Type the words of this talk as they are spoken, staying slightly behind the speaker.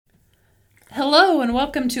Hello and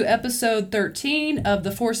welcome to episode 13 of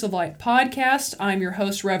the Force of Light podcast. I'm your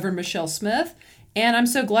host, Reverend Michelle Smith, and I'm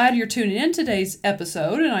so glad you're tuning in today's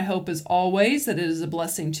episode, and I hope as always that it is a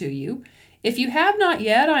blessing to you. If you have not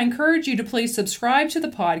yet, I encourage you to please subscribe to the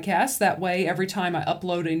podcast. That way, every time I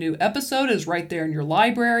upload a new episode, it is right there in your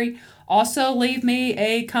library. Also, leave me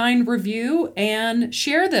a kind review and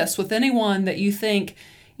share this with anyone that you think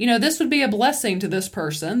this would be a blessing to this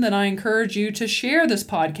person. Then I encourage you to share this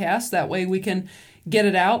podcast. That way we can get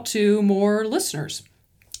it out to more listeners.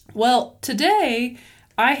 Well, today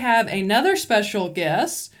I have another special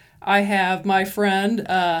guest. I have my friend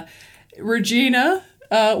Regina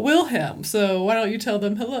Wilhelm. So why don't you tell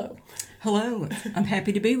them hello? Hello. I'm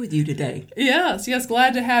happy to be with you today. Yes,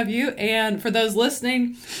 glad to have you. And for those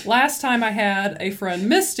listening, last time I had a friend,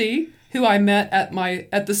 Misty, who I met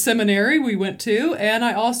at the seminary we went to, and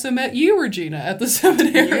I also met you, Regina, at the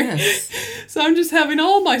seminary. Yes. So I'm just having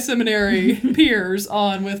all my seminary peers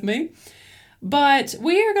on with me. But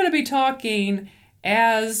we are going to be talking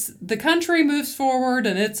as the country moves forward,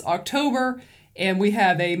 and it's October, and we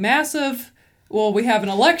have we have an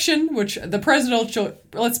election, which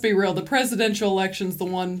let's be real, the presidential election's the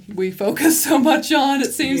one we focus so much on,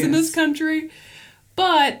 it seems, in this country.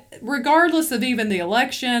 But regardless of even the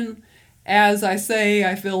election, as I say,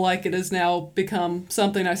 I feel like it has now become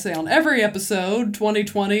something I say on every episode.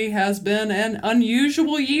 2020 has been an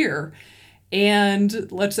unusual year.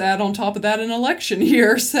 And let's add on top of that an election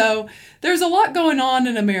year. So there's a lot going on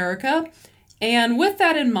in America. And with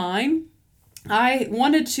that in mind, I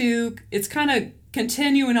wanted to, it's kind of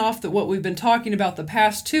continuing off what we've been talking about the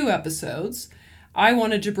past two episodes. I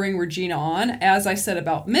wanted to bring Regina on. As I said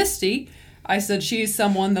about Misty, I said she's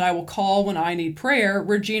someone that I will call when I need prayer.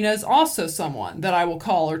 Regina is also someone that I will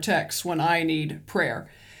call or text when I need prayer.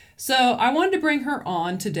 So I wanted to bring her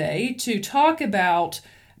on today to talk about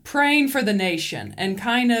praying for the nation and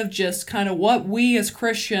kind of what we as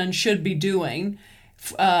Christians should be doing,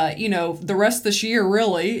 the rest of this year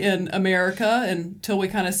really in America until we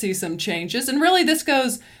kind of see some changes. And really this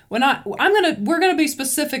goes we're going to be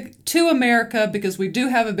specific to America because we do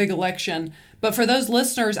have a big election. But for those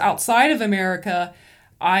listeners outside of America,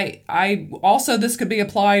 I also, this could be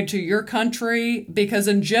applied to your country because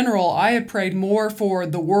in general, I have prayed more for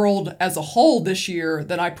the world as a whole this year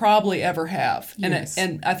than I probably ever have. Yes.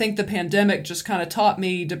 And I think the pandemic just kind of taught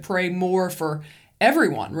me to pray more for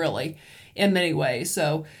everyone, really, in many ways.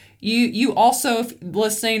 So you also, if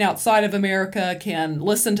listening outside of America, can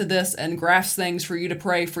listen to this and grasp things for you to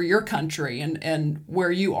pray for your country and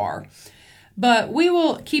where you are. But we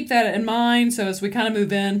will keep that in mind. So as we kind of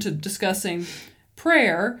move into discussing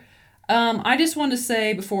prayer, I just want to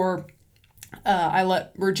say before I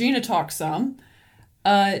let Regina talk some,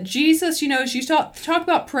 Jesus, as you talk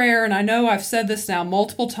about prayer, and I know I've said this now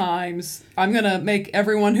multiple times, I'm going to make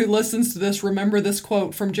everyone who listens to this remember this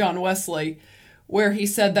quote from John Wesley, where he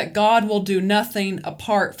said that God will do nothing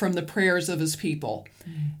apart from the prayers of his people.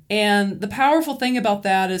 And the powerful thing about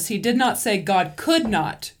that is he did not say God could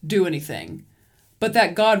not do anything, but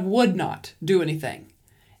that God would not do anything.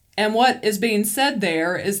 And what is being said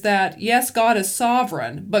there is that, yes, God is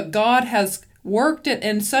sovereign, but God has worked it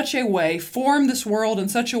in such a way, formed this world in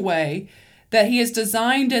such a way, that he has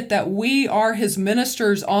designed it that we are his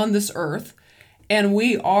ministers on this earth, and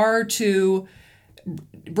we are to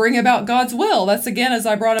bring about God's will. That's, again, as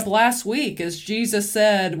I brought up last week, as Jesus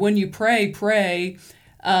said, when you pray,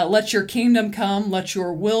 let your kingdom come, let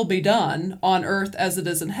your will be done on earth as it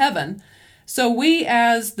is in heaven. So we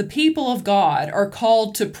as the people of God are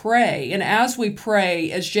called to pray. And as we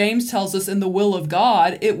pray, as James tells us in the will of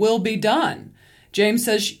God, it will be done. James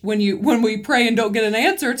says when we pray and don't get an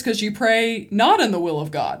answer, it's because you pray not in the will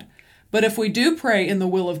of God. But if we do pray in the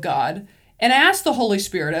will of God and ask the Holy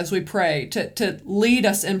Spirit as we pray to lead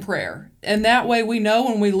us in prayer, and that way we know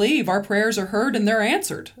when we leave, our prayers are heard and they're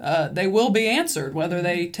answered. They will be answered, whether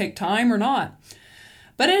they take time or not.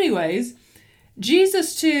 But anyways,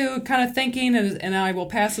 Jesus, too, kind of thinking, and I will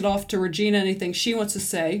pass it off to Regina, anything she wants to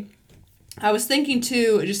say. I was thinking,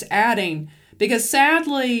 too, just adding, because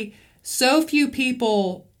sadly, so few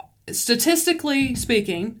people, statistically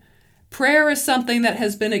speaking, prayer is something that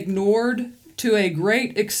has been ignored to a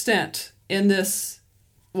great extent in this,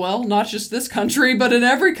 well, not just this country, but in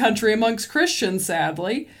every country amongst Christians,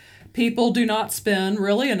 sadly. People do not spend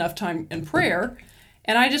really enough time in prayer.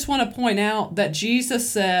 And I just want to point out that Jesus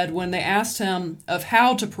said when they asked him of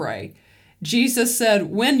how to pray, Jesus said,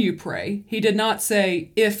 when you pray. He did not say,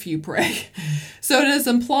 if you pray. So it is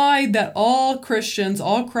implied that all Christians,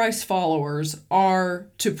 all Christ followers are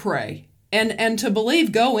to pray and to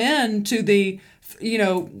believe, go into the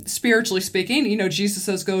spiritually speaking, Jesus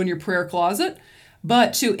says go in your prayer closet,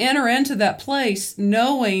 but to enter into that place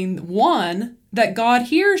knowing, one, that God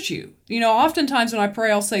hears you. Oftentimes when I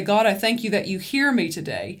pray, I'll say, God, I thank you that you hear me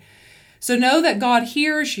today. So know that God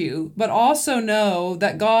hears you, but also know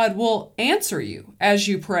that God will answer you as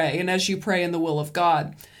you pray and as you pray in the will of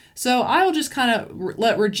God. So I will just kind of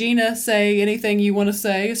let Regina say anything you want to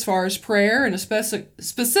say as far as prayer and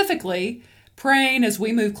specifically praying as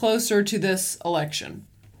we move closer to this election.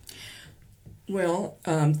 Well,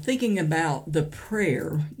 thinking about the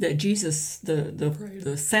prayer that Jesus,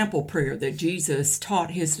 the sample prayer that Jesus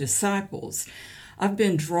taught his disciples, I've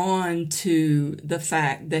been drawn to the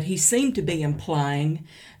fact that he seemed to be implying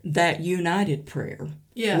that united prayer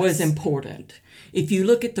was important. If you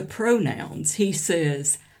look at the pronouns, he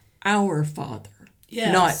says, our Father,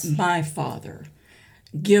 not my Father.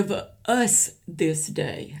 Give us this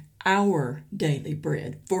day our daily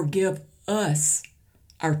bread. Forgive us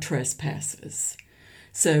our trespasses.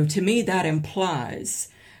 So to me, that implies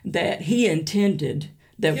that he intended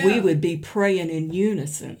that we would be praying in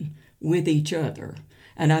unison with each other.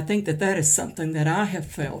 And I think that is something that I have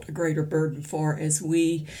felt a greater burden for as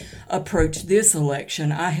we approach this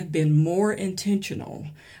election. I have been more intentional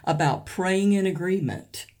about praying in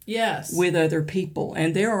agreement with other people.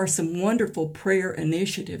 And there are some wonderful prayer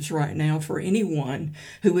initiatives right now for anyone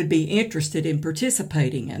who would be interested in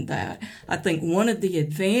participating in that. I think one of the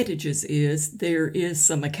advantages is there is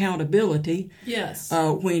some accountability.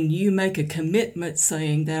 When you make a commitment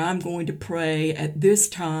saying that I'm going to pray at this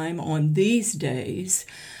time on these days,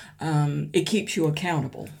 it keeps you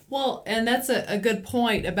accountable. Well, and that's a good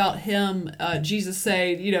point about him, Jesus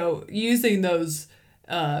saying, using those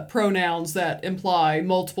pronouns that imply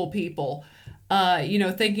multiple people.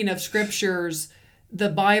 Thinking of scriptures, the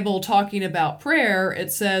Bible talking about prayer,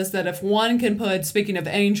 it says that if one can put, speaking of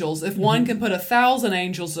angels, if one can put 1,000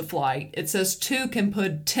 angels to flight, it says two can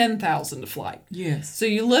put 10,000 to flight. Yes. So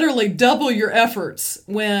you literally double your efforts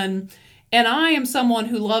and I am someone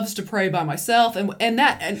who loves to pray by myself,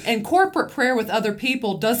 and corporate prayer with other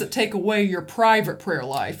people doesn't take away your private prayer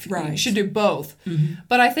life. Right. You should do both.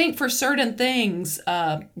 But I think for certain things,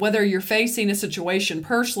 whether you're facing a situation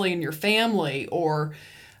personally in your family or,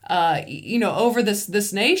 over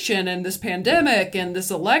this nation and this pandemic and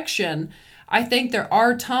this election, I think there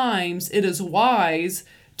are times it is wise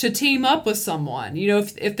to team up with someone.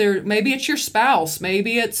 If maybe it's your spouse,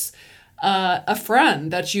 maybe it's a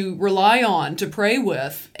friend that you rely on to pray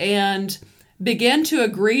with, and begin to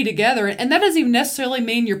agree together. And that doesn't even necessarily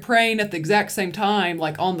mean you're praying at the exact same time,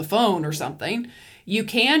 like on the phone or something. You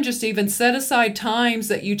can just even set aside times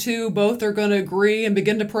that you two both are going to agree and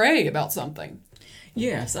begin to pray about something.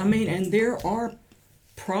 Yes, and there are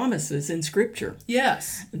promises in Scripture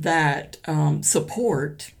that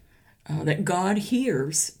support that God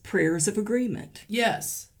hears prayers of agreement.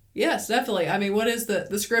 Yes, definitely. What is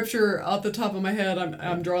the scripture off the top of my head?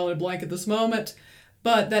 I'm drawing a blank at this moment.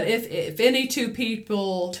 But that if any two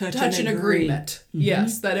people touch an agreement,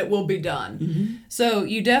 that it will be done. So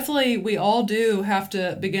we all do have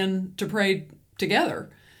to begin to pray together.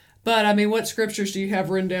 But what scriptures do you have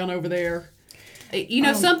written down over there?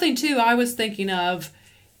 Something too I was thinking of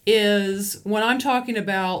is when I'm talking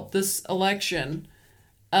about this election,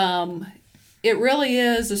 it really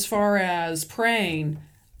is, as far as praying,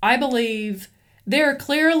 I believe there are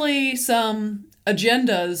clearly some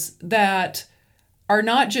agendas that are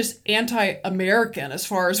not just anti-American as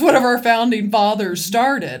far as whatever our founding fathers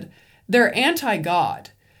started. They're anti-God.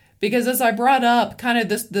 Because as I brought up, kind of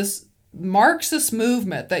this Marxist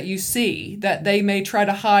movement that you see, that they may try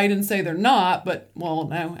to hide and say they're not, but, well,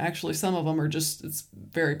 no, actually some of them are it's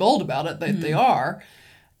very bold about it, that they are.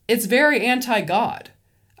 It's very anti-God.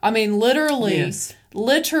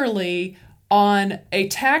 Literally on a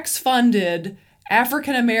tax-funded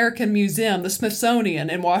African-American museum, the Smithsonian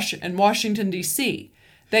in Washington, D.C.,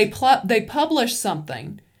 they published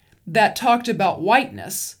something that talked about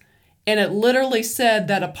whiteness, and it literally said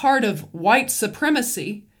that a part of white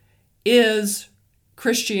supremacy is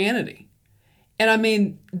Christianity.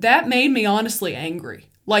 And that made me honestly angry.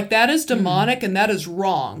 That is demonic and that is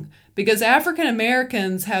wrong. Because African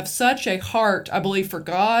Americans have such a heart, I believe, for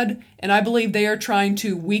God, and I believe they are trying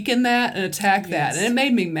to weaken that and attack that. And it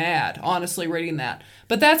made me mad, honestly, reading that.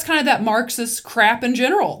 But that's kind of that Marxist crap in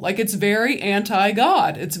general. It's very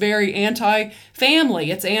anti-God. It's very anti-family.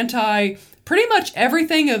 It's anti pretty much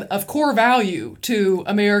everything of core value to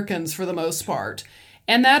Americans for the most part.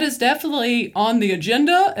 And that is definitely on the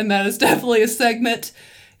agenda, and that is definitely a segment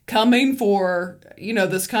coming for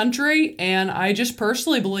this country, and I just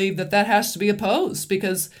personally believe that has to be opposed,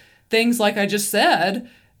 because things like I just said,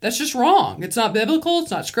 That's just wrong. It's not biblical,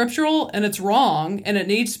 it's not scriptural, and it's wrong, and it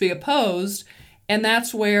needs to be opposed. And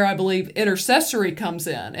that's where I believe intercessory comes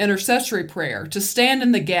in, intercessory prayer, to stand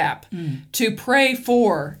in the gap, to pray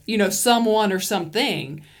for, someone or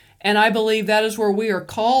something. And I believe that is where we are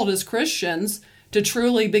called as Christians to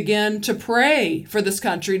truly begin to pray for this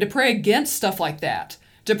country, to pray against stuff like that,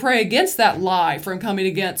 to pray against that lie from coming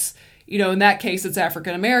against, in that case, it's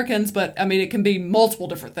African Americans, but it can be multiple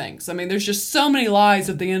different things. There's just so many lies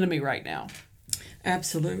of the enemy right now.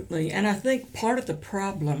 Absolutely. And I think part of the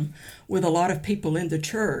problem with a lot of people in the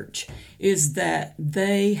church is that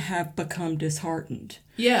they have become disheartened.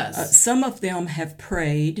 Yes. Some of them have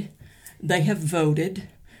prayed, they have voted,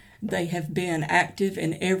 they have been active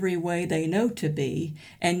in every way they know to be,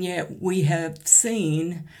 and yet we have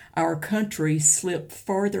seen our country slip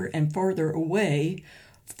farther and farther away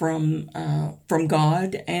from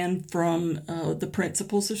God and from the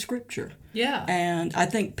principles of Scripture. Yeah. And I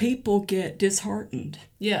think people get disheartened.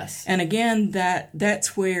 Yes. And again,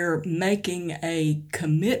 that's where making a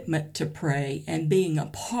commitment to pray and being a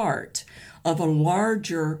part of a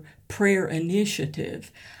larger prayer initiative,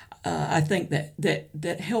 I think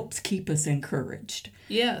that helps keep us encouraged.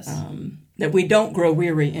 Yes. That we don't grow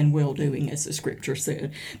weary in well-doing, as the Scripture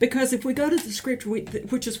said. Because if we go to the Scripture,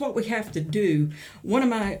 which is what we have to do, one of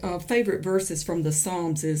my favorite verses from the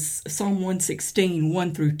Psalms is Psalm 116,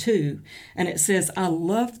 1 through 2. And it says, I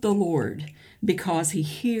love the Lord because He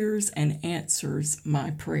hears and answers my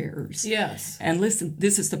prayers. Yes. And listen,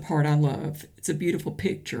 this is the part I love. It's a beautiful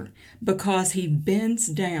picture. Because He bends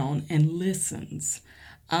down and listens,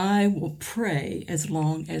 I will pray as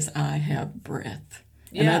long as I have breath.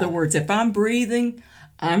 In other words, if I'm breathing,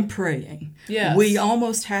 I'm praying. Yes. We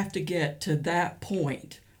almost have to get to that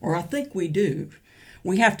point, or I think we do.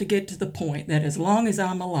 We have to get to the point that as long as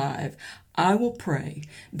I'm alive, I will pray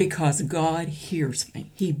because God hears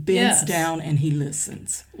me. He bends down and He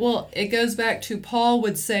listens. Well, it goes back to Paul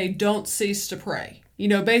would say, don't cease to pray.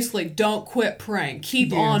 Basically, don't quit praying.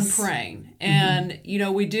 Keep on praying. And,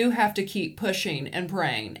 we do have to keep pushing and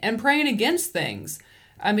praying against things.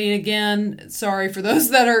 Again, sorry for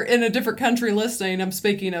those that are in a different country listening. I'm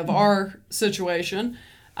speaking of our situation.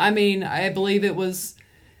 I believe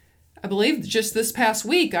just this past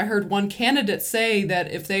week, I heard one candidate say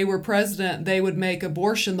that if they were president, they would make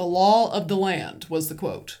abortion the law of the land, was the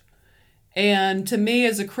quote. And to me,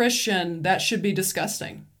 as a Christian, that should be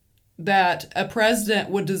disgusting. That a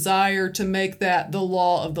president would desire to make that the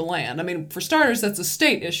law of the land. For starters, that's a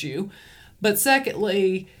state issue. But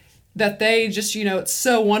secondly, that they just, it's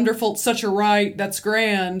so wonderful, it's such a right, that's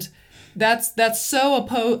grand. That's so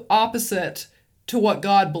opposite to what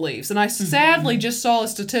God believes. And I sadly just saw a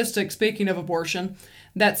statistic, speaking of abortion,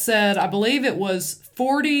 that said, I believe it was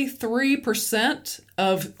 43%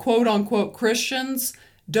 of quote-unquote Christians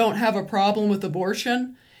don't have a problem with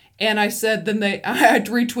abortion. And I said, I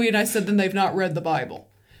retweeted, I said, then they've not read the Bible.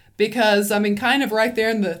 Because, kind of right there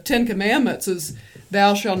in the Ten Commandments is,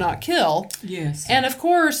 thou shalt not kill. Yes. And of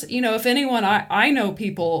course, if anyone, I know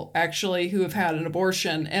people actually who have had an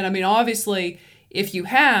abortion. And obviously, if you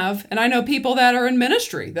have, and I know people that are in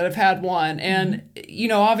ministry that have had one. And,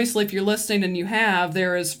 obviously, if you're listening and you have,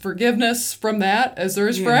 there is forgiveness from that as there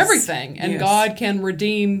is for everything. And God can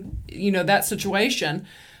redeem, that situation.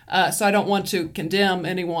 So I don't want to condemn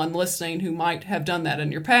anyone listening who might have done that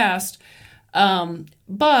in your past.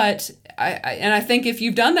 But I think if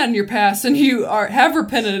you've done that in your past and you have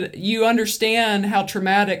repented, you understand how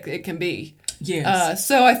traumatic it can be. Yes.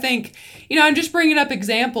 So I think, I'm just bringing up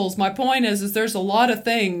examples. My point is there's a lot of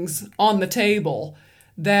things on the table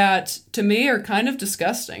that to me are kind of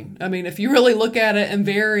disgusting. If you really look at it, and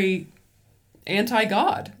very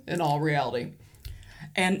anti-God in all reality.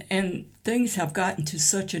 And things have gotten to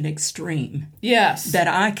such an extreme. Yes. That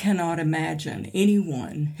I cannot imagine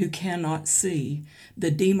anyone who cannot see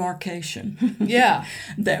the demarcation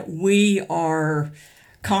that we are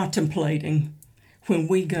contemplating when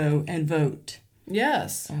we go and vote.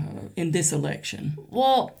 Yes. In this election.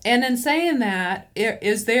 Well, and in saying that,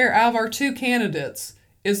 is there, out of our two candidates,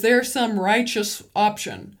 is there some righteous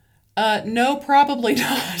option? No, probably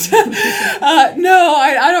not. No,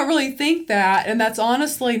 I don't really think that. And that's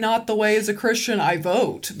honestly not the way as a Christian I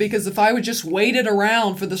vote. Because if I would just waited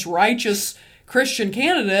around for this righteous Christian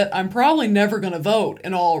candidate, I'm probably never going to vote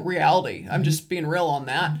in all reality. I'm just being real on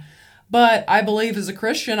that. But I believe as a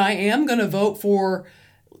Christian, I am going to vote for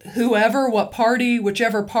whoever, what party,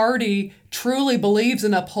 whichever party truly believes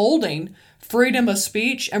in upholding freedom of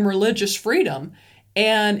speech and religious freedom.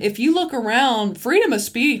 And if you look around, freedom of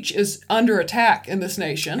speech is under attack in this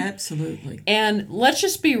nation. Absolutely. And let's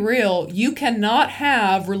just be real, you cannot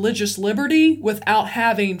have religious liberty without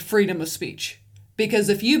having freedom of speech. Because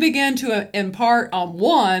if you begin to impart on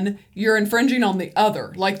one, you're infringing on the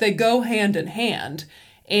other. Like they go hand in hand.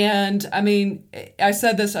 And I mean, I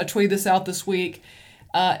tweeted this out this week.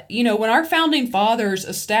 When our founding fathers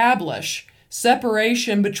establish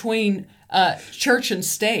separation between church and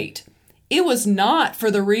state, it was not for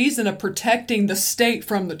the reason of protecting the state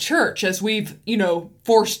from the church, as we've,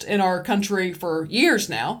 forced in our country for years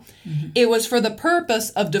now. Mm-hmm. It was for the purpose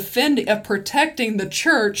of protecting the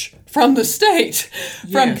church from the state,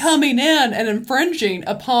 from coming in and infringing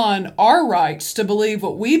upon our rights to believe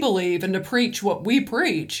what we believe and to preach what we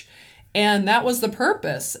preach. And that was the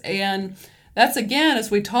purpose. And that's, again, as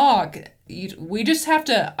we talk, we just have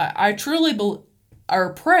to, I truly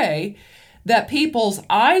pray that people's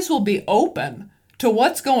eyes will be open to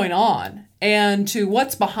what's going on and to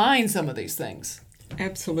what's behind some of these things.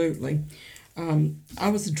 Absolutely. I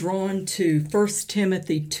was drawn to 1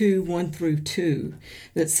 Timothy 2, 1 through 2,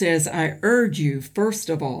 that says, I urge you, first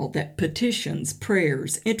of all, that petitions,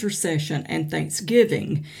 prayers, intercession, and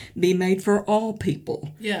thanksgiving be made for all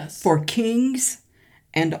people, for kings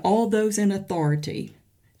and all those in authority.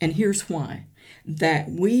 And here's why. That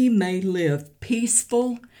we may live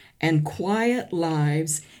peaceful and quiet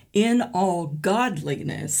lives in all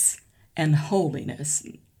godliness and holiness.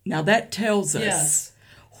 Now that tells us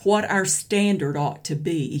what our standard ought to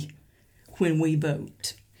be when we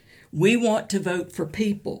vote. We want to vote for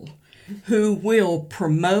people who will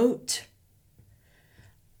promote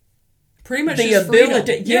pretty much the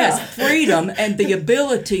ability, freedom. Freedom and the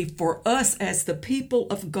ability for us as the people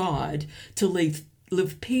of God to live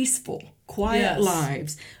peaceful, quiet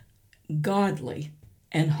lives, godly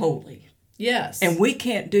and holy. Yes. And we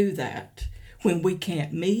can't do that when we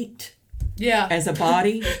can't meet as a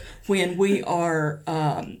body, when we are,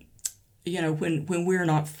 when we're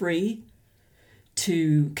not free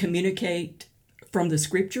to communicate from the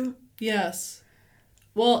Scripture. Yes.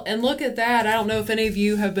 Well, and look at that. I don't know if any of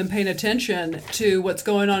you have been paying attention to what's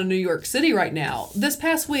going on in New York City right now. This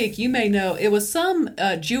past week, you may know, it was some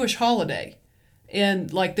Jewish holiday in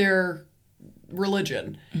their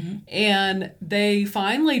religion. Mm-hmm. And they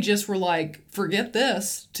finally just were like, forget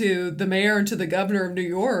this, to the mayor and to the governor of New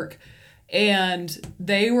York. And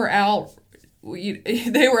they were out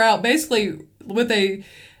basically with a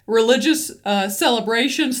religious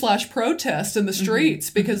celebration / protest in the streets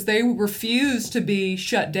because they refused to be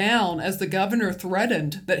shut down, as the governor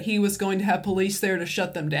threatened that he was going to have police there to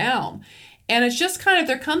shut them down. And it's just kind of,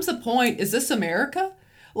 there comes a point, is this America?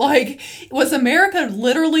 Was America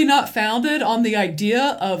literally not founded on the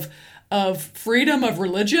idea of freedom of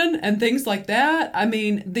religion and things like that? I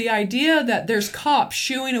mean, the idea that there's cops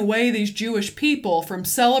shooing away these Jewish people from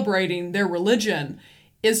celebrating their religion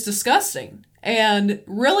is disgusting and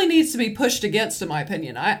really needs to be pushed against, in my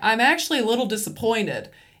opinion. I'm actually a little disappointed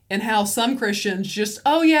in how some Christians just,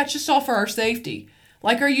 it's just all for our safety.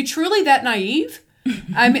 Are you truly that naive?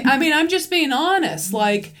 I mean, I'm just being honest.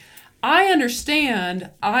 I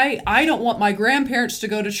understand. I don't want my grandparents to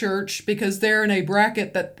go to church because they're in a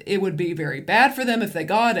bracket that it would be very bad for them if they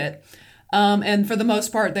got it. And for the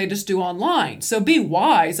most part, they just do online. So be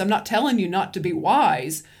wise. I'm not telling you not to be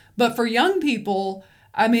wise. But for young people,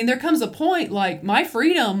 I mean, there comes a point my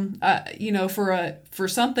freedom, for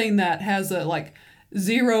something that has a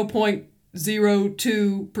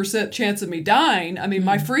 0.02% chance of me dying. I mean,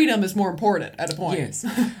 my freedom is more important at a point. Yes.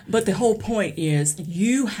 But the whole point is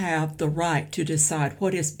you have the right to decide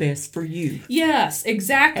what is best for you. Yes,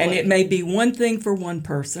 exactly. And it may be one thing for one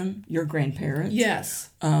person, your grandparents. Yes.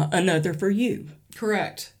 Another for you.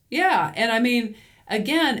 Correct. Yeah. And I mean,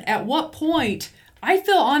 again, at what point, I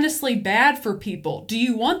feel honestly bad for people. Do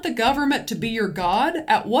you want the government to be your God?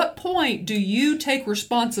 At what point do you take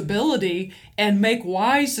responsibility and make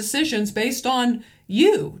wise decisions based on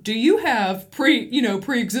you? Do you have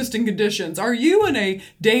pre-existing conditions? Are you in a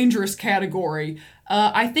dangerous category?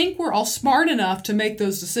 I think we're all smart enough to make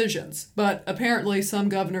those decisions, but apparently some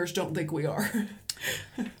governors don't think we are.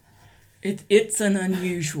 It's an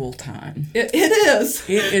unusual time. It is.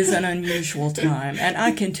 It is an unusual time. And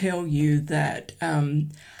I can tell you that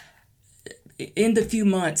in the few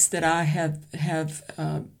months that I have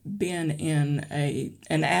been in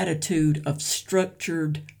an attitude of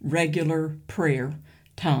structured, regular prayer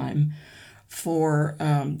time for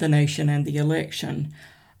the nation and the election,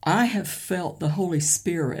 I have felt the Holy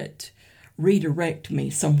Spirit redirect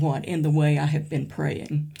me somewhat in the way I have been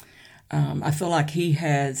praying. I feel like he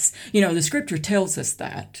has, the scripture tells us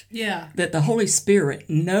that. Yeah. That the Holy Spirit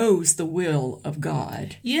knows the will of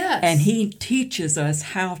God. Yes. And he teaches us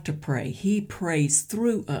how to pray. He prays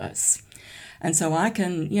through us. And so I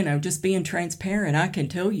can, just being transparent, I can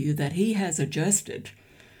tell you that he has adjusted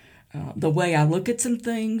the way I look at some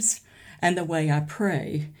things and the way I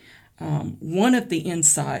pray. One of the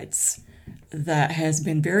insights that has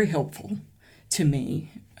been very helpful to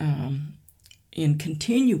me in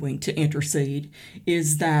continuing to intercede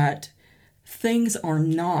is that things are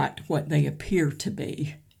not what they appear to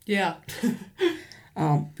be. Yeah.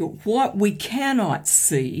 What we cannot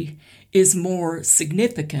see is more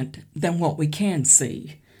significant than what we can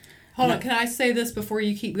see. Hold on, can I say this before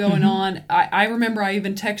you keep going on? I remember I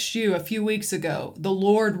even texted you a few weeks ago. The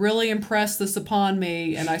Lord really impressed this upon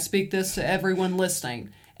me, and I speak this to everyone listening.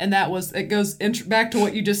 And it goes back to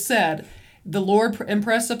what you just said. The Lord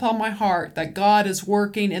impressed upon my heart that God is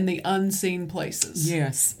working in the unseen places.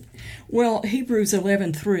 Yes. Well, Hebrews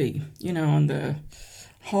 11:3, in the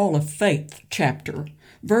Hall of Faith chapter,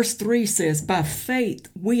 verse 3 says, "By faith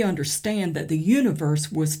we understand that the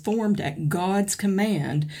universe was formed at God's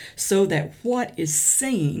command, so that what is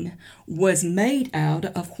seen was made out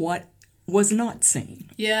of what was not seen."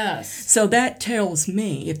 Yes. So that tells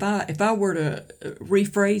me, if I were to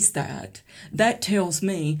rephrase that tells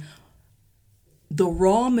me the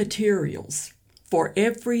raw materials for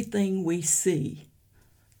everything we see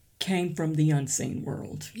came from the unseen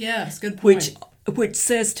world. Yes, good point. Which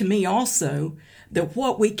says to me also that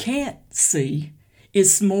what we can't see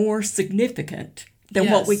is more significant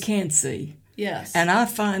than what we can see. Yes. And I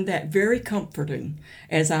find that very comforting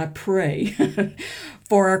as I pray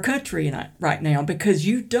for our country right now, because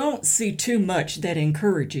you don't see too much that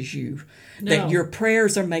encourages you, that your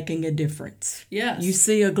prayers are making a difference. Yes. You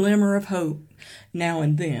see a glimmer of hope now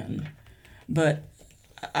and then. But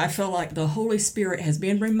I feel like the Holy Spirit has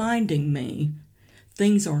been reminding me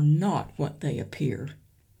things are not what they appear.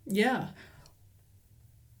 Yeah.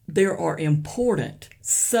 There are important,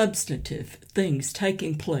 substantive things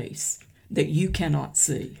taking place that you cannot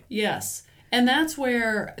see. Yes. And that's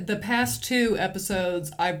where the past 2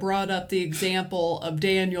 episodes I brought up the example of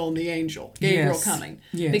Daniel and the angel, Gabriel coming.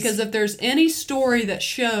 Yes. Because if there's any story that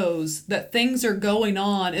shows that things are going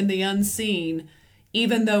on in the unseen,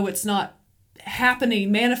 even though it's not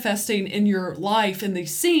happening, manifesting in your life in the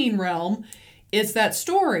seen realm, it's that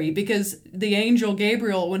story. Because the angel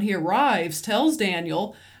Gabriel, when he arrives, tells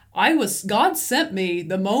Daniel, God sent me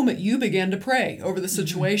the moment you began to pray over the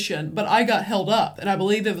situation, but I got held up. And I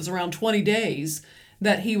believe it was around 20 days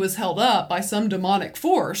that he was held up by some demonic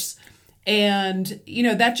force. And,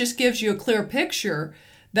 that just gives you a clear picture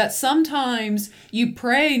that sometimes you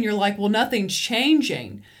pray and you're like, well, nothing's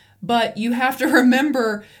changing. But you have to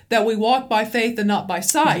remember that we walk by faith and not by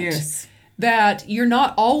sight. Yes. That you're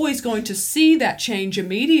not always going to see that change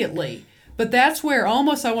immediately. But that's where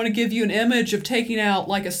almost I want to give you an image of taking out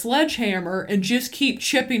like a sledgehammer and just keep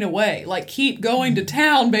chipping away. Like keep going to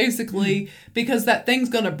town basically, because that thing's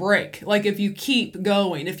going to break. Like if you keep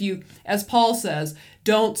going, if you, as Paul says,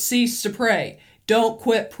 don't cease to pray. Don't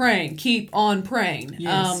quit praying. Keep on praying.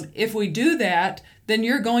 Yes. If we do that, then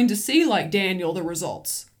you're going to see, like Daniel, the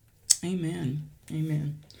results. Amen.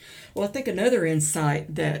 Amen. Well, I think another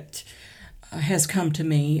insight that has come to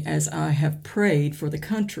me as I have prayed for the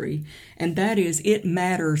country, and that is it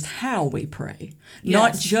matters how we pray. Yes.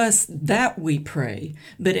 Not just that we pray,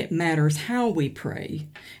 but it matters how we pray.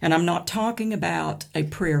 And I'm not talking about a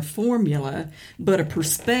prayer formula, but a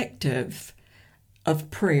perspective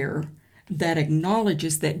of prayer that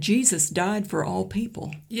acknowledges that Jesus died for all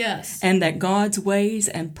people. Yes. And that God's ways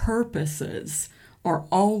and purposes are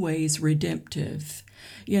always redemptive.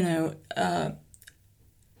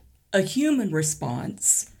 A human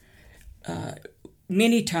response,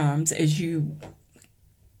 many times as you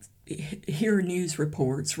hear news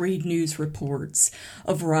reports, read news reports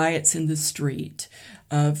of riots in the street,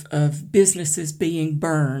 of businesses being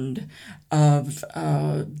burned, of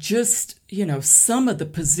some of the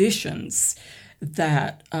positions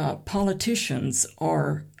that politicians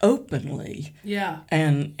are openly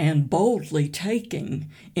and boldly taking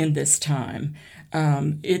in this time.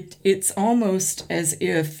 It's almost as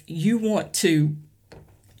if you want to,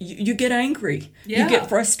 you get angry, you get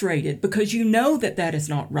frustrated because you know that is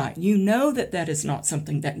not right. You know that is not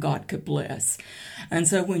something that God could bless. And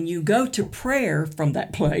so when you go to prayer from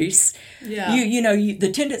that place,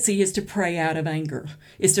 the tendency is to pray out of anger,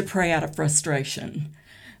 is to pray out of frustration.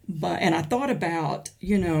 And I thought about,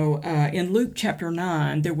 in Luke chapter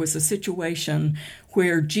 9, there was a situation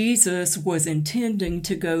where Jesus was intending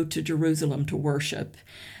to go to Jerusalem to worship.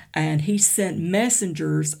 and he sent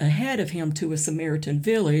messengers ahead of him to a Samaritan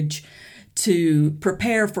village to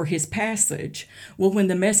prepare for his passage. Well, when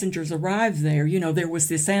the messengers arrived there, there was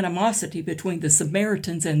this animosity between the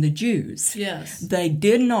Samaritans and the Jews. Yes. They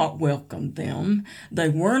did not welcome them. They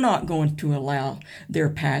were not going to allow their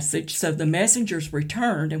passage. So the messengers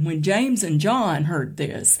returned, and when James and John heard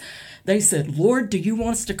this, they said, "Lord, do you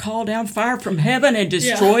want us to call down fire from heaven and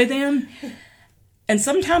destroy them?" And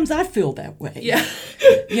sometimes I feel that way. Yeah.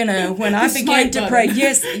 When I begin to pray,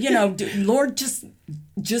 yes, Lord,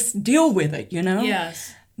 just deal with it,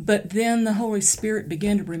 Yes. But then the Holy Spirit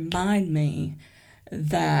began to remind me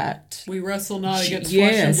that we wrestle not against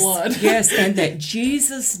flesh and blood. Yes, and that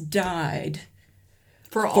Jesus died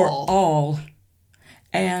for all.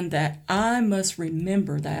 And that I must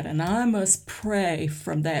remember that, and I must pray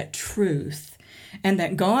from that truth, and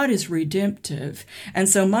that God is redemptive. And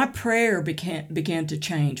so my prayer began to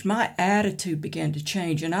change. My attitude began to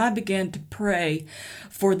change, and I began to pray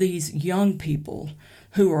for these young people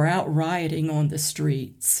who are out rioting on the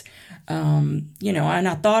streets. And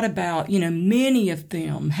I thought about, many of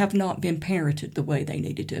them have not been parented the way they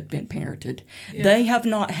needed to have been parented. Yeah. They have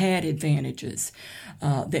not had advantages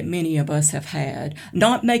that many of us have had.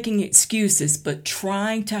 Not making excuses, but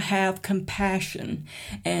trying to have compassion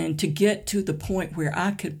and to get to the point where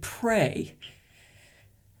I could pray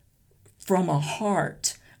from a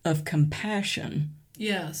heart of compassion.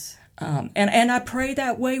 Yes. And I pray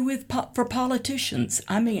that way for politicians.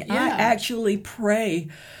 I actually pray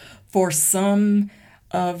for some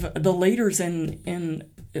of the leaders in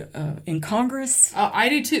Congress. I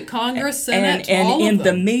do too. Congress, Senate, and all in of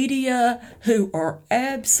them. the media, who are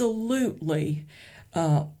absolutely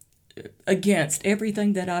against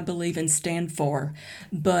everything that I believe and stand for.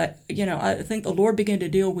 But I think the Lord began to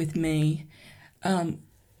deal with me.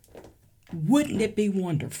 Wouldn't it be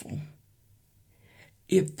wonderful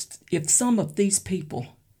if some of these people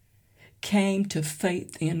came to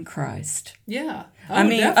faith in Christ? Yeah.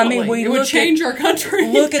 We it would change our country.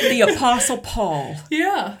 Look at the Apostle Paul.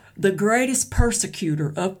 Yeah. The greatest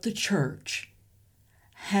persecutor of the church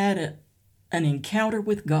had an encounter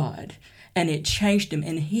with God, and it changed him,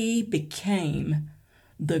 and he became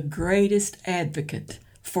the greatest advocate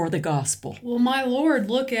for the gospel. Well, my Lord,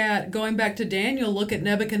 going back to Daniel, look at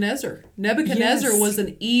Nebuchadnezzar. Nebuchadnezzar was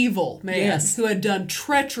an evil man who had done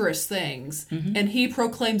treacherous things, and he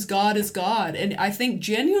proclaims God is God. And I think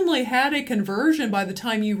genuinely had a conversion by the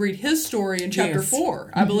time you read his story in chapter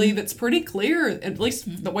 4. I believe it's pretty clear, at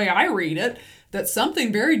least the way I read it, that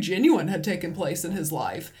something very genuine had taken place in his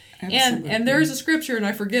life. And there's a scripture, and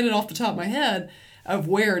I forget it off the top of my head, of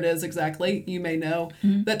where it is exactly, you may know,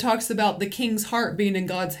 that talks about the king's heart being in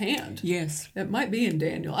God's hand. Yes. It might be in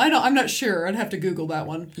Daniel. I'm not sure. I'd have to Google that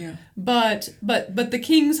one. Yeah. But the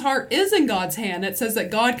king's heart is in God's hand. It says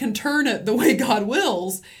that God can turn it the way God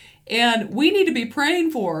wills. And we need to be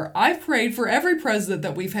praying for. I've prayed for every president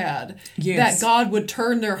that we've had, that God would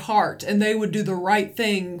turn their heart and they would do the right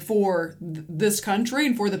thing for this country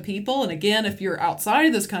and for the people. And again, if you're outside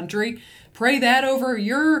of this country, pray that over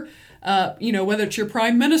your whether it's your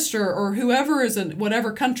prime minister or whoever is in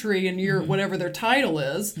whatever country and your whatever their title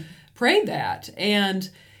is, pray that. And,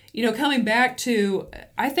 coming back to,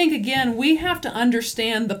 I think, again, we have to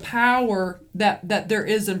understand the power that there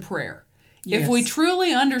is in prayer. Yes. If we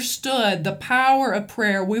truly understood the power of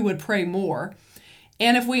prayer, we would pray more.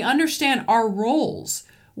 And if we understand our roles,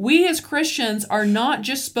 we as Christians are not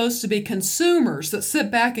just supposed to be consumers that sit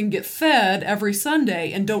back and get fed every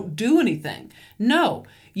Sunday and don't do anything. No.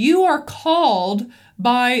 You are called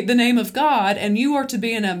by the name of God, and you are to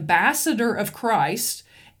be an ambassador of Christ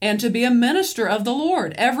and to be a minister of the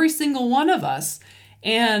Lord, every single one of us.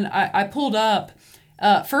 And I pulled up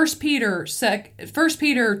 1 Peter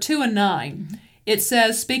 2:9. It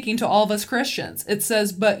says, speaking to all of us Christians, it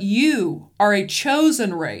says, "But you are a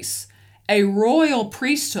chosen race, a royal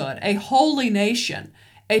priesthood, a holy nation,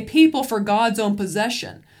 a people for God's own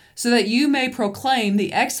possession, so that you may proclaim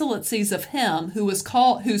the excellencies of him who's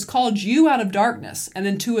called you out of darkness and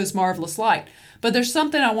into his marvelous light." But there's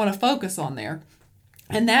something I want to focus on there,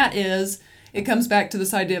 and that is, it comes back to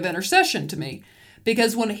this idea of intercession to me.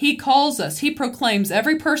 Because when he calls us, he proclaims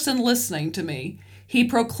every person listening to me, he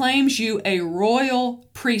proclaims you a royal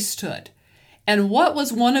priesthood. And what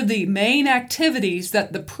was one of the main activities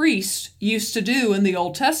that the priests used to do in the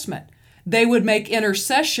Old Testament? They would make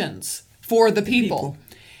intercessions for the people.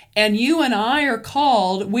 And you and I are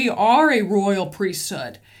called, we are a royal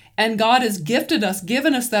priesthood. And God has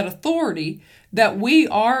given us that authority that we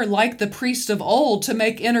are like the priests of old to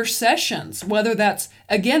make intercessions. Whether that's,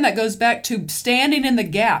 again, that goes back to standing in the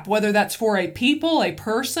gap, whether that's for a people, a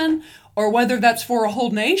person, or whether that's for a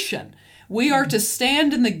whole nation. We are to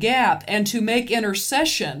stand in the gap and to make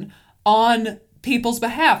intercession on people's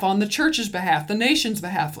behalf, on the church's behalf, the nation's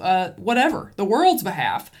behalf, whatever, the world's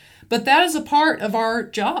behalf. But that is a part of our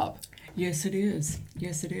job. Yes, it is.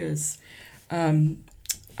 Yes, it is.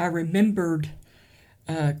 I remembered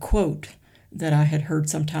a quote that I had heard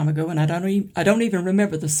some time ago, and I don't even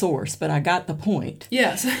remember the source, but I got the point.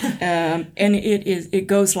 Yes. And it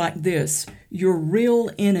goes like this: your real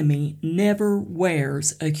enemy never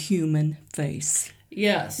wears a human face.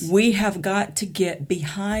 Yes. We have got to get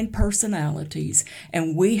behind personalities,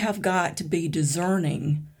 and we have got to be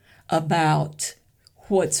discerning about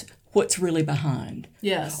what's really behind.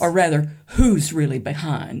 Yes. Or rather, who's really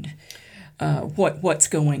behind what's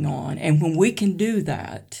going on. And when we can do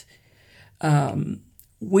that,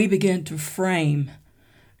 we begin to frame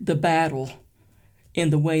the battle in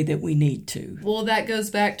the way that we need to. Well, that goes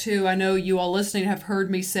back to, I know you all listening have heard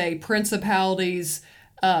me say principalities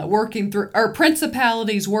working through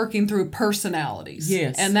personalities.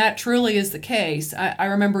 Yes. And that truly is the case. I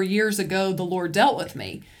remember years ago the Lord dealt with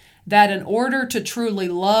me that in order to truly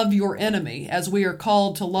love your enemy, as we are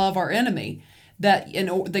called to love our enemy, that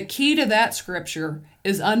the key to that scripture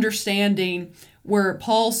is understanding where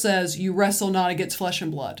Paul says you wrestle not against flesh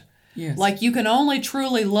and blood. Yes. Like you can only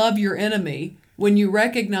truly love your enemy when you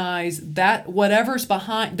recognize that whatever's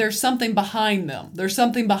behind, there's something behind them. There's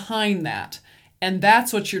something behind that. And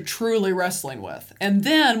that's what you're truly wrestling with. And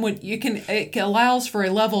then when it allows for a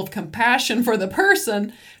level of compassion for the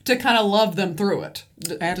person to kind of love them through it,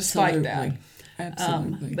 despite that.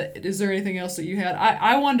 Absolutely. But is there anything else that you had?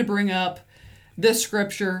 I wanted to bring up this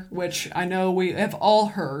scripture, which I know we have all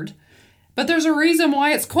heard, but there's a reason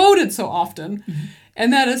why it's quoted so often,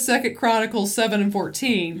 and that is 2 Chronicles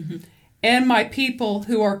 7:14. And my people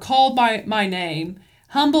who are called by my name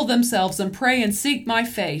humble themselves and pray and seek my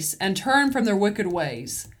face and turn from their wicked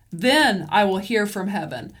ways. Then I will hear from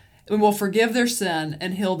heaven and will forgive their sin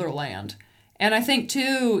and heal their land. And I think,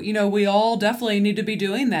 too, we all definitely need to be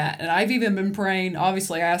doing that. And I've even been praying,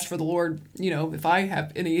 obviously I ask for the Lord, if I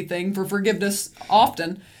have anything for forgiveness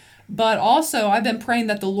often. But also I've been praying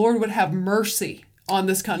that the Lord would have mercy on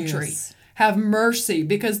this country. Yes. Have mercy,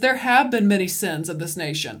 because there have been many sins of this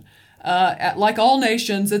nation. Like all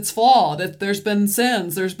nations, it's flawed. There's been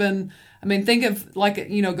sins. There's been, think of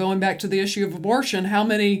going back to the issue of abortion, how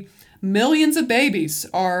many millions of babies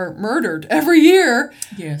are murdered every year.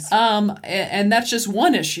 Yes. And that's just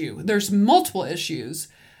one issue. There's multiple issues.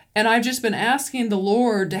 And I've just been asking the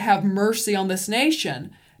Lord to have mercy on this nation,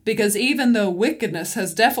 because even though wickedness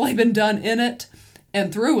has definitely been done in it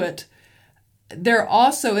and through it, it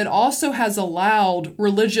also has allowed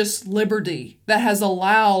religious liberty, that has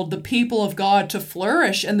allowed the people of God to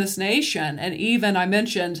flourish in this nation. And even I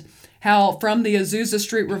mentioned how from the Azusa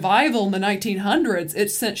Street revival in the 1900s, it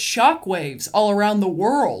sent shockwaves all around the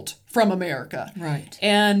world from America. Right.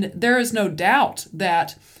 And there is no doubt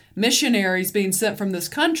that missionaries being sent from this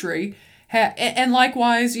country, and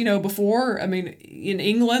likewise, before, in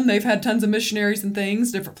England, they've had tons of missionaries and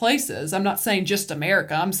things, different places. I'm not saying just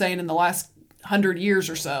America. I'm saying in the last 100 years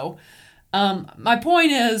or so. My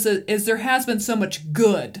point is there has been so much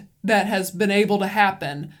good that has been able to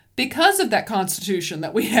happen because of that Constitution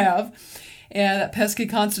that we have, and that pesky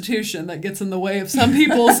Constitution that gets in the way of some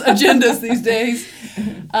people's agendas these days.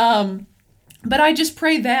 But I just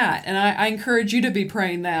pray that, and I encourage you to be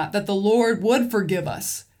praying that the Lord would forgive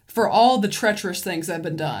us for all the treacherous things that have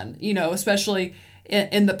been done, especially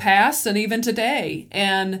in the past and even today,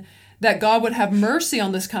 and that God would have mercy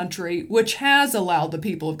on this country, which has allowed the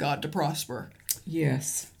people of God to prosper.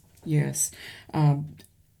 Yes, yes.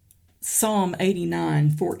 Psalm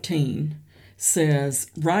 89:14 says,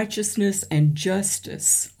 righteousness and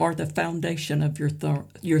justice are the foundation of your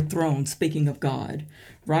throne, speaking of God.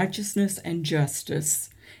 Righteousness and justice,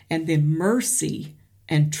 and then mercy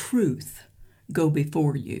and truth go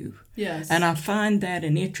before you. Yes. And I find that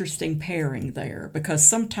an interesting pairing there, because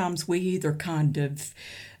sometimes we either kind of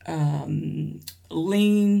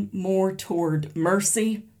lean more toward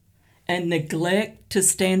mercy and neglect to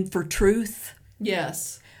stand for truth.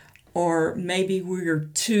 Yes. Or maybe we're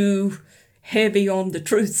too heavy on the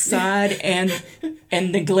truth side and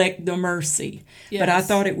neglect the mercy. Yes. But I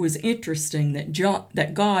thought it was interesting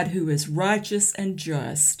that God, who is righteous and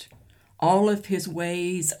just, all of his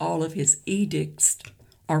ways, all of his edicts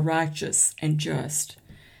are righteous and just,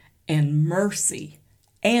 and mercy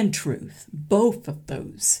and truth, both of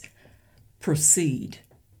those proceed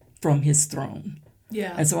from his throne.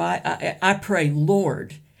 Yeah. And so I pray,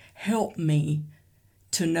 Lord, help me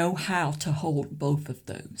to know how to hold both of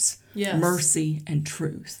those, Yes. mercy and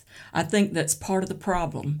truth. I think that's part of the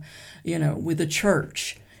problem, with the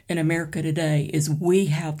church in America today, is we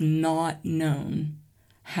have not known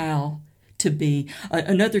how to be.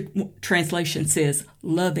 Another translation says,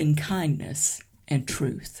 loving kindness and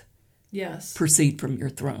truth Yes. proceed from your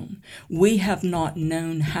throne. We have not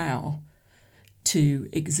known how to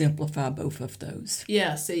exemplify both of those.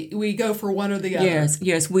 Yes. We go for one or the other.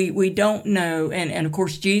 Yes, we don't know, and of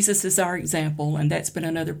course Jesus is our example, and that's been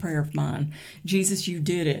another prayer of mine. Jesus, you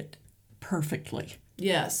did it perfectly.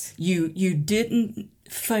 Yes. You didn't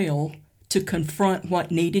fail to confront what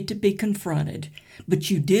needed to be confronted, but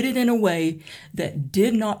you did it in a way that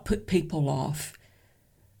did not put people off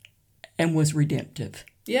and was redemptive.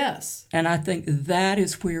 Yes. And I think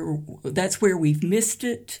that's where we've missed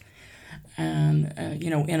it. And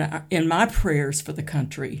in my prayers for the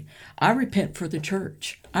country, I repent for the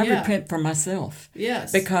church. I repent for myself.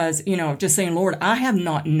 Yes. Because, just saying, Lord, I have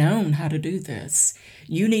not known how to do this.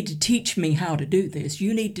 You need to teach me how to do this.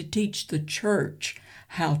 You need to teach the church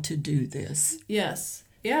how to do this. Yes.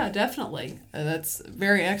 Yeah, definitely. That's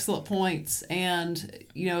very excellent points. And,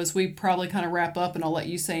 as we probably kind of wrap up, and I'll let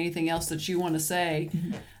you say anything else that you want to say,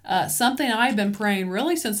 something I've been praying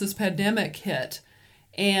really since this pandemic hit,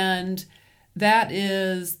 and that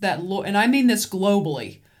is that, and I mean this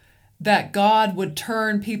globally, that God would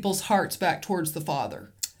turn people's hearts back towards the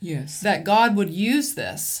Father. Yes. That God would use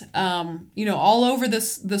this, all over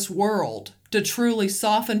this world to truly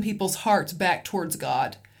soften people's hearts back towards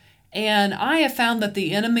God. And I have found that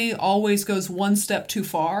the enemy always goes one step too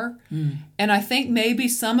far. And I think maybe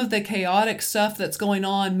some of the chaotic stuff that's going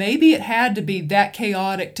on, maybe it had to be that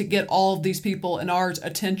chaotic to get all of these people in our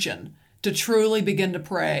attention, to truly begin to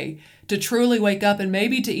pray, to truly wake up, and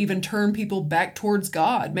maybe to even turn people back towards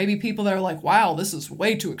God. Maybe people that are like, wow, this is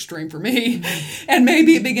way too extreme for me. And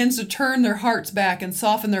maybe it begins to turn their hearts back and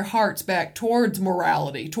soften their hearts back towards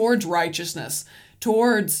morality, towards righteousness,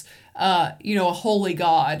 towards, a holy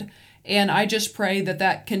God. And I just pray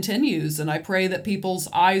that continues. And I pray that people's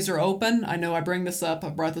eyes are open. I know I've brought this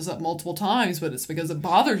up multiple times, but it's because it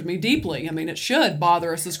bothers me deeply. I mean, it should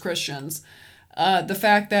bother us as Christians. The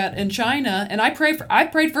fact that in China, and I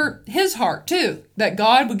prayed for his heart too, that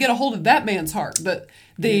God would get a hold of that man's heart. But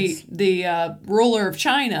the ruler of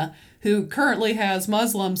China, who currently has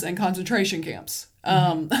Muslims in concentration camps.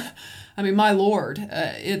 I mean, my Lord,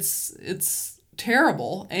 it's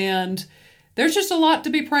terrible, and there's just a lot to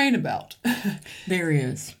be praying about. There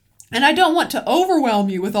is. And I don't want to overwhelm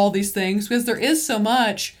you with all these things, because there is so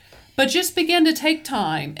much. But just begin to take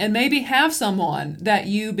time and maybe have someone that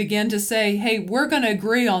you begin to say, hey, we're going to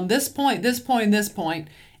agree on this point, this point, this point,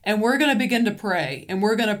 and we're going to begin to pray. And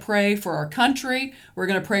we're going to pray for our country. We're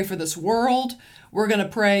going to pray for this world. We're going to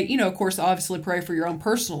pray, of course, obviously pray for your own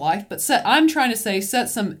personal life. But I'm trying to say, set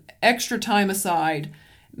some extra time aside.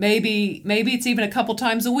 Maybe it's even a couple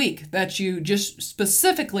times a week that you just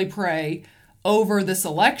specifically pray over this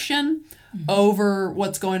election, over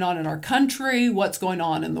what's going on in our country, what's going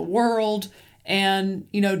on in the world, and,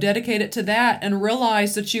 dedicate it to that, and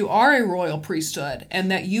realize that you are a royal priesthood and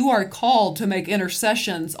that you are called to make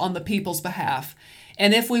intercessions on the people's behalf.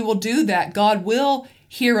 And if we will do that, God will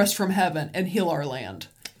hear us from heaven and heal our land.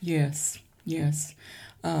 Yes.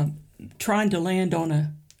 Trying to land on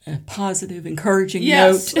a positive, encouraging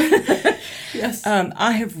note. Yes.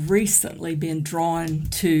 I have recently been drawn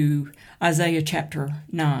to Isaiah chapter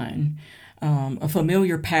 9. A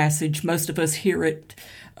familiar passage. Most of us hear it.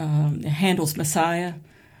 Handel's Messiah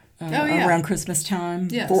around Christmas time.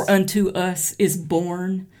 Yes. For unto us is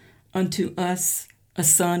born, unto us a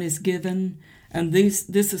son is given. And this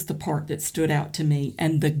is the part that stood out to me.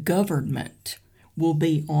 And the government will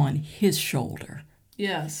be on his shoulder.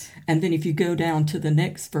 Yes. And then if you go down to the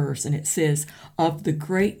next verse, and it says, of the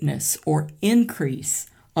greatness or increase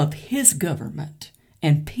of his government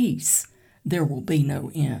and peace, there will be no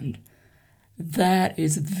end. That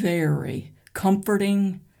is very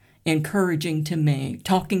comforting, encouraging to me,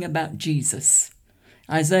 talking about Jesus.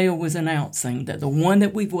 Isaiah was announcing that the one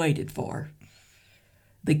that we've waited for,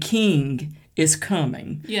 the King, is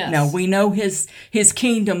coming. Yes. Now, we know his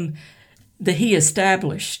kingdom that he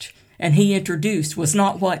established and he introduced was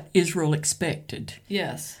not what Israel expected.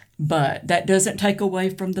 Yes. But that doesn't take away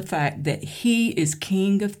from the fact that he is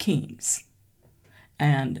King of Kings.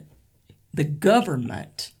 And the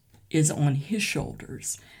government is on his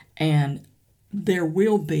shoulders, and there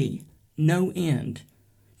will be no end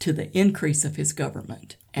to the increase of his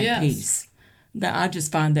government and peace. Now, I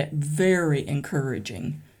just find that very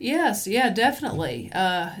encouraging. Yes, yeah, definitely.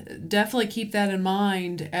 Definitely keep that in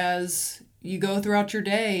mind as, you go throughout your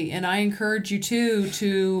day, and I encourage you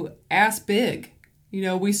to ask big.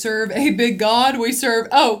 We serve a big God. We serve,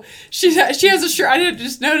 she has a shirt. I didn't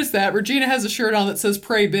just notice that. Regina has a shirt on that says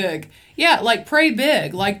pray big. Yeah, like pray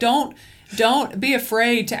big. Like don't be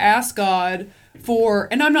afraid to ask God for,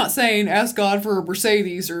 and I'm not saying ask God for a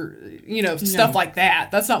Mercedes or, stuff like that.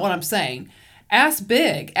 That's not what I'm saying. Ask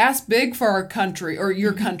big. Ask big for our country or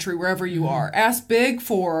your country, wherever you are. Ask big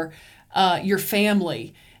for your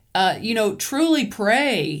family. Truly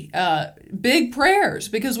pray big prayers,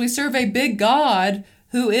 because we serve a big God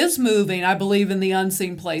who is moving, I believe, in the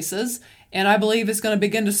unseen places. And I believe it's going to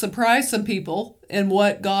begin to surprise some people in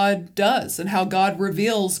what God does and how God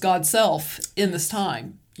reveals God's self in this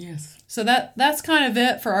time. Yes. So that's kind of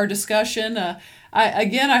it for our discussion.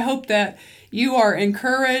 I hope that you are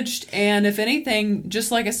encouraged, and if anything,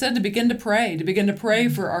 just like I said, to begin to pray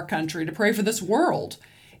for our country, to pray for this world.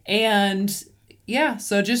 And yeah,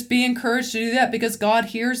 so just be encouraged to do that, because God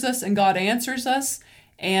hears us and God answers us,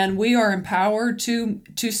 and we are empowered to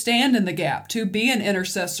stand in the gap, to be an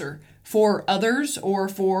intercessor for others or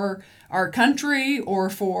for our country or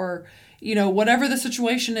for, whatever the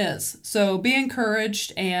situation is. So be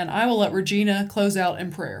encouraged, and I will let Regina close out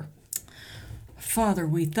in prayer. Father,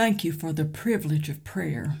 we thank you for the privilege of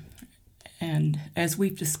prayer. And as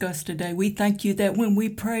we've discussed today, we thank you that when we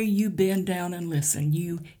pray, you bend down and listen.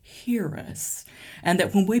 You hear us. And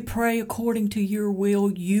that when we pray according to your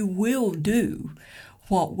will, you will do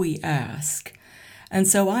what we ask. And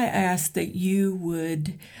so I ask that you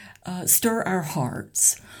would stir our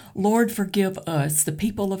hearts. Lord, forgive us, the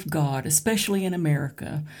people of God, especially in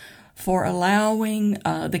America, for allowing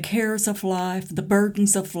the cares of life, the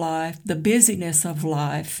burdens of life, the busyness of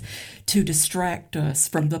life to distract us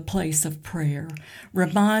from the place of prayer.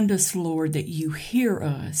 Remind us, Lord, that you hear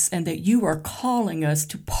us and that you are calling us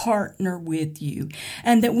to partner with you,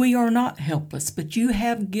 and that we are not helpless, but you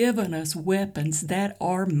have given us weapons that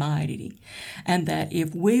are mighty, and that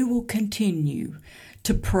if we will continue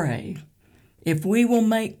to pray, if we will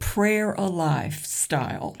make prayer a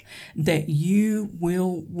lifestyle, that you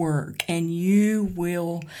will work and you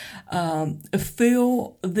will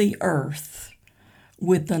fill the earth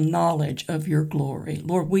with the knowledge of your glory.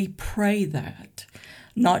 Lord, we pray that,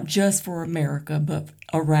 not just for America, but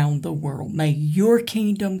around the world. May your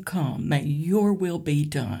kingdom come. May your will be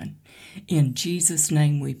done. In Jesus'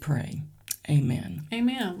 name we pray. Amen.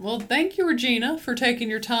 Amen. Well, thank you, Regina, for taking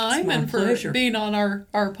your time and for being on our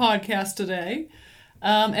podcast today.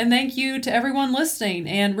 And thank you to everyone listening.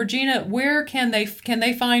 And Regina, where can they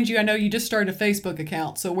find you? I know you just started a Facebook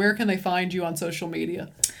account, so where can they find you on social media?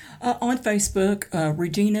 On Facebook,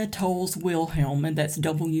 Regina Tolles Wilhelm, and that's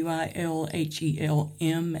Wilhelm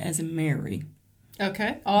as in Mary.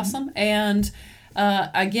 Okay, awesome. Mm-hmm. And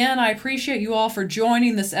again, I appreciate you all for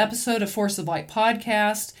joining this episode of Force of Light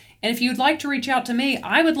podcast. And if you'd like to reach out to me,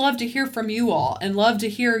 I would love to hear from you all and love to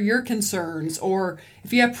hear your concerns, or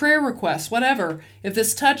if you have prayer requests, whatever. If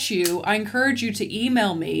this touched you, I encourage you to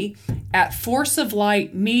email me at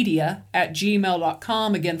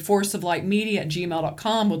forceoflightmedia@gmail.com. Again,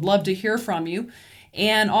 forceoflightmedia@gmail.com. Would love to hear from you.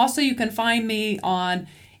 And also you can find me on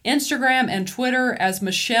Instagram and Twitter as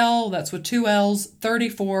Michelle, that's with 2 L's,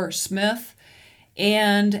 34 Smith.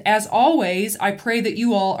 And as always, I pray that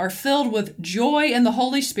you all are filled with joy in the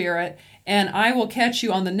Holy Spirit, and I will catch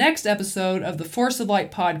you on the next episode of the Force of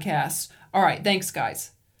Light podcast. All right, thanks,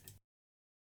 guys.